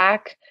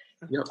feedback.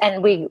 Yep.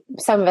 And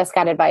some of us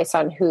got advice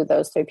on who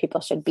those 3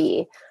 people should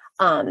be.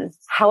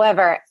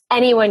 However,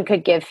 anyone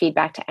could give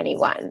feedback to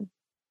anyone.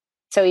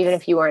 So even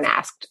if you weren't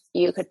asked,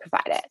 you could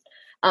provide it.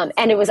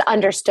 And it was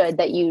understood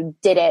that you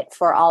did it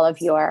for all of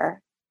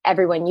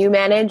everyone you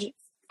manage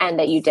and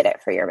that you did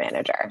it for your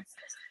manager.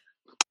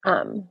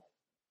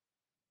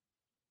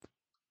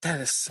 That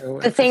is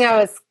so. The thing I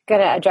was going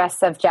to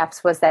address of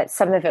Jeff's was that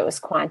some of it was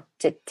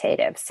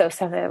quantitative. So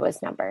some of it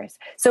was numbers.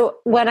 So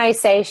when I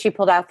say she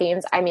pulled out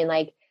themes, I mean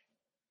like,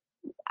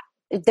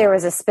 there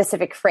was a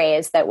specific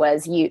phrase that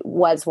was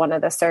one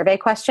of the survey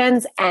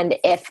questions. And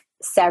if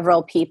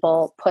several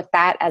people put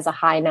that as a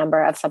high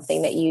number of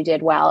something that you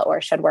did well or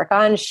should work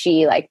on,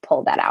 she like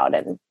pulled that out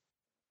and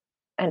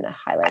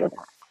highlighted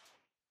that.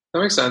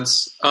 That makes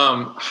sense.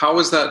 How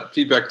was that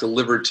feedback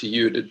delivered to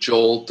you? Did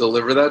Joel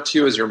deliver that to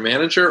you as your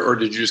manager, or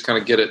did you just kind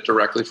of get it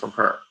directly from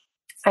her?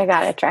 I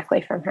got it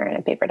directly from her in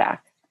a paper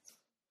doc.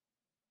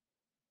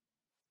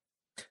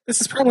 This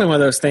is probably one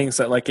of those things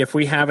that, like, if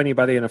we have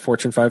anybody in a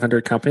Fortune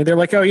 500 company, they're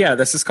like, "Oh yeah,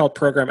 this is called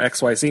Program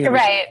XYZ."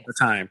 Right. At the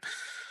time.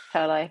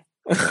 Totally.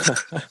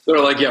 They're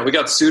like, "Yeah, we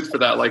got sued for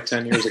that like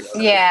 10 years ago."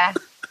 Yeah.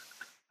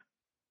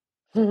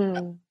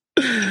 The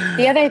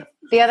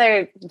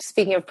other,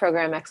 speaking of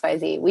Program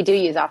XYZ, we do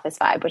use Office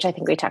 5, which I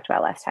think we talked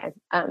about last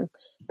time.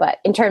 But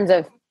in terms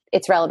of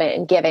it's relevant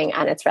in giving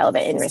and it's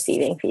relevant in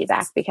receiving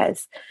feedback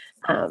because,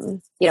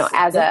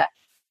 as a,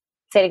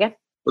 say it again.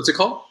 What's it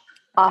called?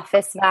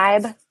 Office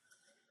Vibe.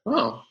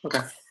 Oh, okay.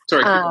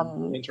 Sorry.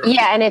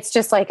 Yeah. And it's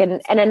just like an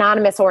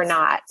anonymous or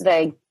not.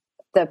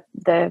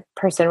 The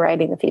person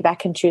writing the feedback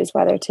can choose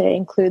whether to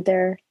include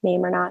their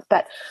name or not,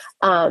 but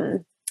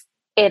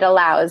it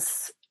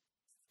allows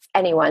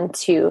anyone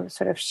to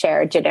sort of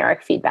share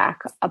generic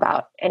feedback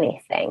about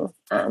anything.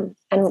 And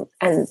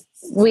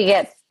we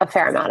get a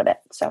fair amount of it.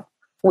 So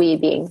we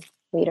being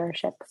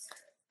leadership.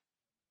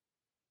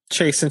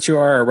 Chase, since you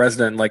are a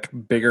resident, like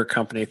bigger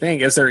company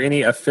thing, is there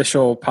any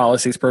official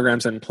policies,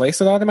 programs in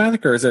place at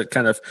Automattic, or is it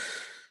kind of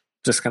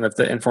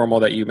the informal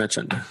that you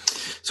mentioned?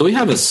 So we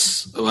have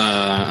this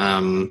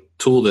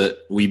tool that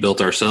we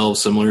built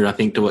ourselves, similar, I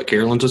think, to what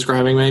Carolyn's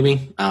describing,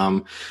 maybe.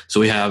 So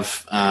we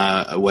have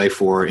a way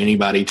for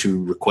anybody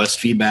to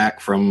request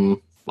feedback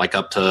from like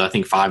up to, I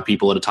think, 5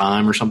 people at a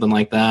time or something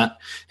like that.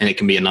 And it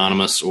can be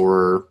anonymous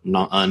or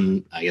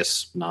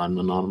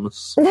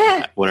non-anonymous,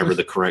 whatever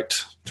the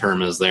correct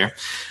term is there.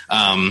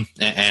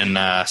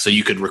 So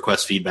you could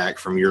request feedback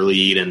from your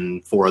lead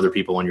and 4 other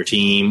people on your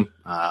team,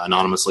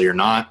 anonymously or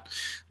not.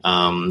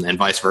 And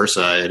vice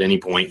versa. At any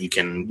point, you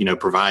can,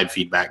 provide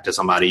feedback to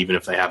somebody, even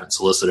if they haven't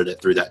solicited it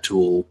through that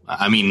tool.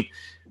 I mean,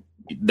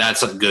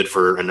 that's good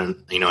for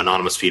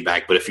anonymous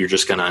feedback. But if you're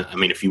just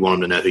if you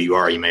want them to know who you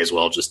are, you may as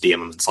well just DM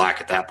them in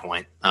Slack at that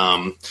point.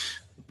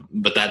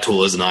 But that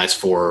tool is nice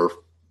for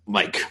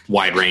like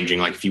wide ranging.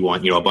 Like if you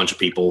want, a bunch of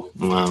people,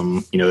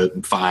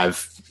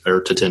 5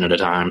 or to 10 at a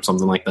time,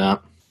 something like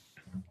that.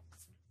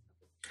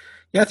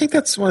 Yeah, I think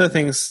that's one of the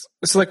things.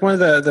 It's like one of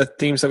the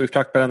themes that we've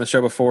talked about on the show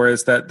before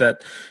is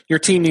that your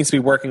team needs to be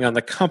working on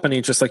the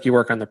company just like you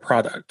work on the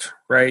product,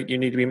 right? You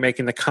need to be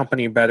making the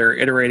company better,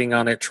 iterating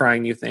on it,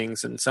 trying new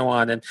things, and so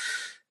on. And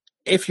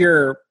if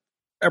you're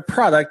a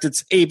product,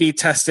 it's A/B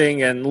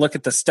testing and look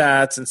at the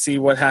stats and see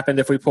what happened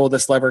if we pull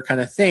this lever kind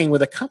of thing.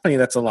 With a company,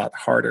 that's a lot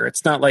harder.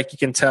 It's not like you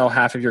can tell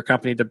half of your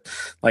company to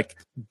like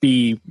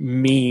be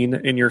mean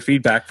in your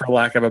feedback, for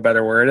lack of a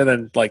better word, and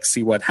then like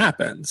see what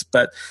happens.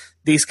 But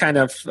these kind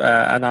of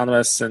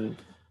anonymous and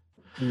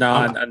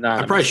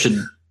non-anonymous. I probably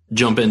should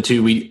jump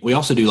into. We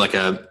also do like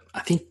I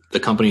think the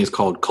company is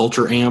called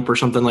Culture Amp or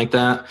something like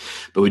that.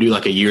 But we do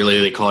like a yearly,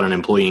 they call it an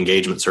employee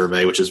engagement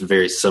survey, which is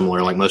very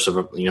similar. Like most of,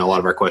 a lot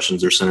of our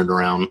questions are centered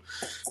around,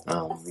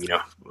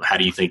 how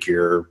do you think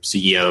your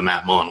CEO,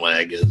 Matt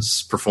Mullenweg,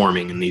 is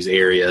performing in these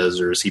areas,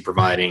 or is he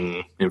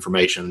providing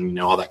information,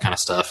 all that kind of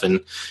stuff.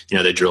 And,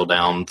 they drill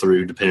down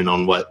through, depending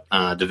on what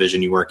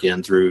division you work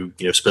in, through,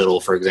 Spittle,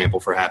 for example,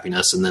 for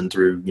happiness, and then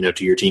through,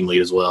 to your team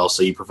lead as well.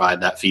 So you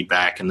provide that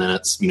feedback, and then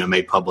it's,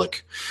 made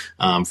public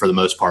for the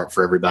most part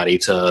for everybody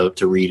to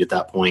read at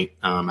that point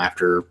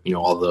after,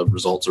 all the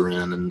results are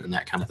in and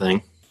that kind of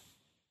thing.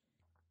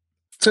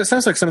 So it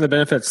sounds like some of the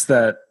benefits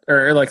that,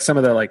 or like some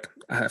of the, like,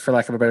 for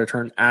lack of a better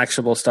term,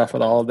 actionable stuff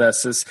with all of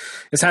this is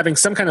having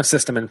some kind of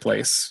system in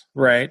place,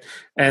 right?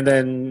 And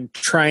then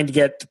trying to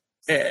get,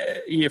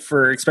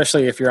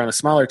 especially if you're on a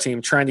smaller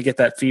team, trying to get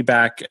that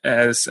feedback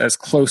as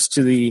close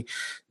to the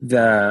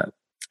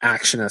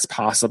action as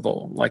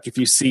possible. Like if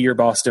you see your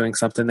boss doing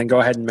something, then go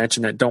ahead and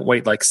mention it. Don't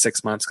wait like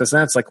 6 months, because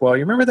that's like, well,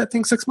 you remember that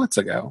thing 6 months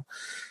ago?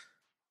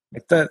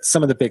 Like that's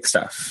some of the big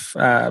stuff.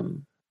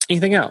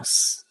 Anything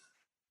else?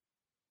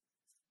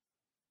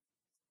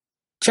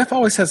 Jeff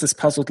always has this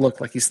puzzled look,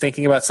 like he's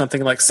thinking about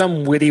something, like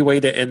some witty way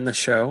to end the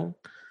show.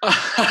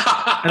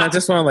 And I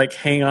just want to like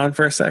hang on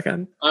for a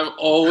second. I'm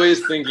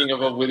always thinking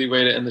of a witty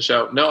way to end the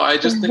show. No, I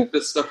just think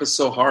this stuff is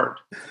so hard.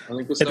 I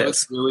think this stuff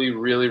is really,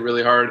 really,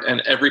 really hard.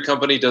 And every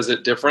company does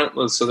it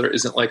different. So there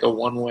isn't like a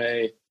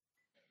one-way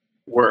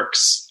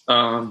works.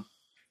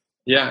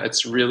 Yeah,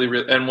 it's really,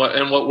 really, and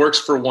what works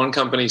for one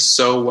company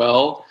so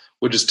well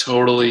would just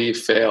totally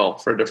fail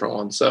for a different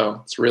one.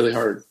 So it's really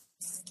hard.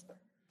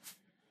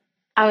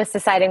 I was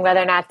deciding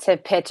whether or not to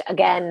pitch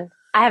again.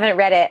 I haven't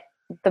read it.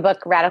 The book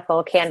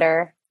Radical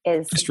Candor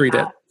is just read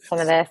it. Some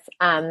of this.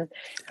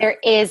 There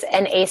is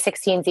an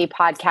A16Z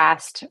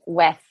podcast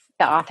with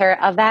the author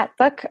of that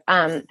book,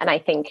 and I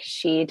think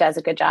she does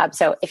a good job.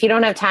 So if you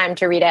don't have time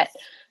to read it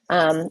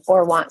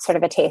or want sort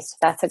of a taste,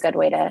 that's a good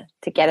way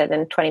to get it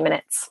in 20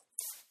 minutes.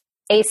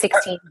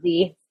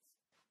 A16Z.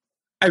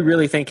 I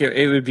really think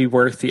it would be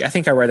worth I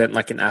think I read it in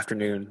like an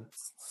afternoon.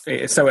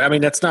 So, I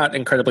mean, that's not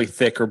incredibly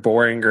thick or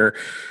boring or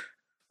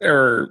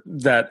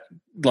that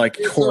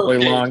like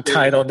horribly long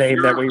title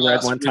name that we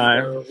read one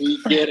time. We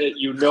get it.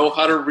 You know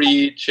how to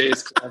read,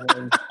 Chase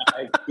Clemens.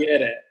 I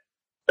get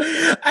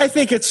it. I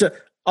think it's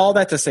all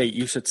that to say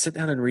you should sit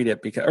down and read it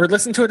or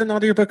listen to it in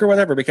audiobook or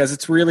whatever, because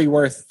it's really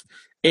worth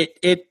it.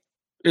 It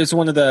is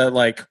one of the,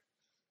 like,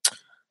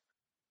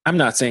 I'm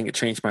not saying it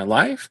changed my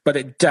life, but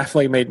it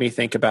definitely made me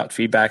think about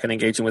feedback and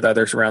engaging with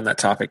others around that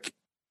topic.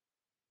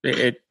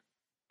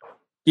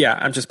 Yeah,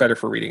 I'm just better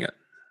for reading it.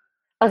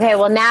 Okay,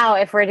 well now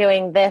if we're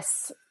doing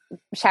this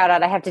shout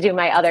out, I have to do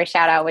my other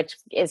shout out, which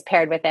is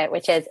paired with it,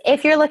 which is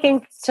if you're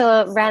looking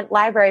to rent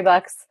library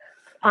books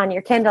on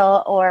your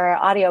Kindle or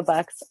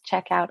audiobooks,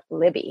 check out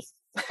Libby.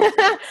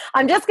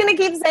 I'm just going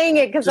to keep saying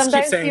it because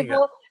sometimes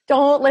people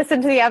don't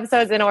listen to the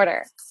episodes in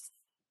order.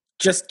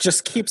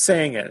 Just keep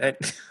saying it.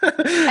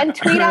 And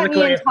tweet at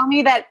me and tell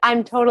me that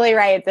I'm totally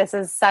right. This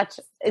is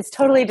it's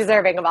totally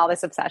deserving of all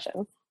this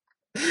obsession.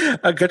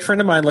 A good friend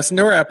of mine listened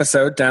to our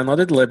episode,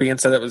 downloaded Libby, and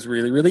said it was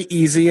really, really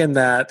easy and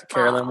that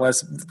Carolyn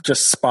was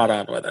just spot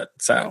on with it.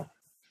 So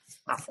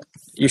awesome.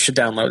 You should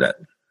download it.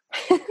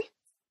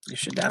 You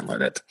should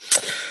download it.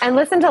 And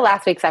listen to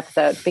last week's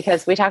episode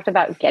because we talked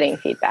about getting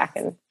feedback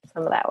and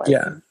some of that was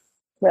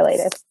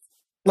related.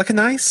 Like a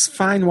nice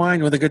fine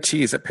wine with a good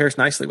cheese. It pairs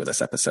nicely with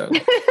this episode.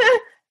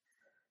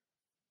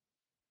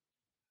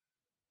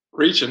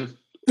 Reaching.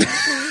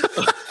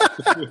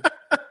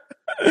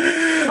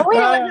 Oh, wait,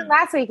 it wasn't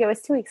last week. It was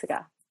 2 weeks ago.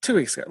 2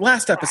 weeks ago.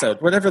 Last episode.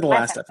 Whatever the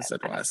last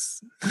episode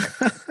was.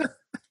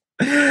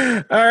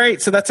 All right.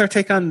 So that's our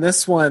take on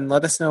this one.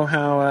 Let us know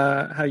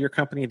how your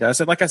company does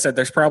it. Like I said,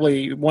 there's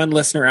probably one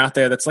listener out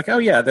there that's like, oh,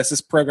 yeah, this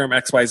is program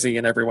XYZ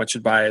and everyone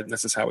should buy it. And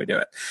this is how we do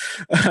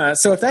it.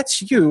 So if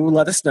that's you,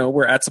 let us know.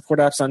 We're at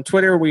SupportOps on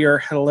Twitter. We are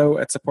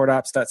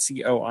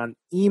hello@supportops.co on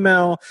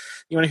email.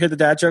 You want to hear the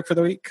dad joke for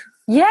the week?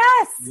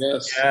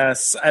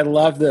 Yes. I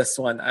love this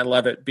one. I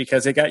love it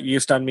because it got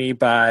used on me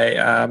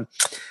by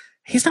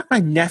he's not my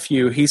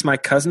nephew. He's my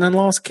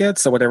cousin-in-law's kid.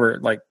 So whatever,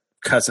 like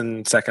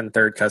cousin, second,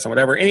 third cousin,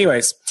 whatever.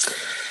 Anyways,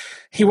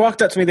 he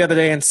walked up to me the other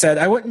day and said,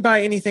 I wouldn't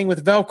buy anything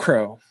with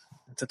Velcro.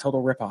 It's a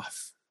total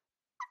ripoff.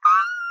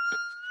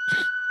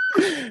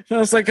 And I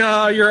was like,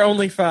 oh, you're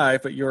only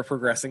 5, but you're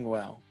progressing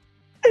well.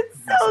 It's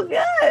so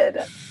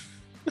good.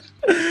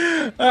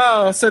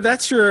 Oh, so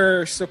that's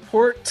your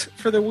support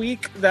for the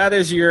week. That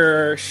is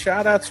your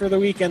shout outs for the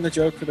week and the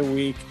joke for the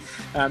week.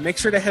 Make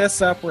sure to hit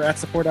us up. We're at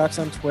SupportOps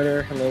on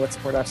Twitter.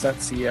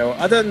 hello@supportops.co.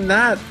 Other than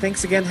that,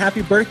 thanks again.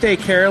 Happy birthday,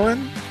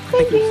 Carolyn. I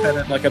think we've said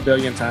it like a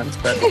billion times,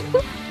 but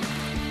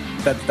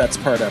that's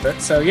part of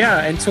it. So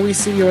yeah, until we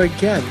see you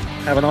again,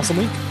 have an awesome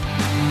week.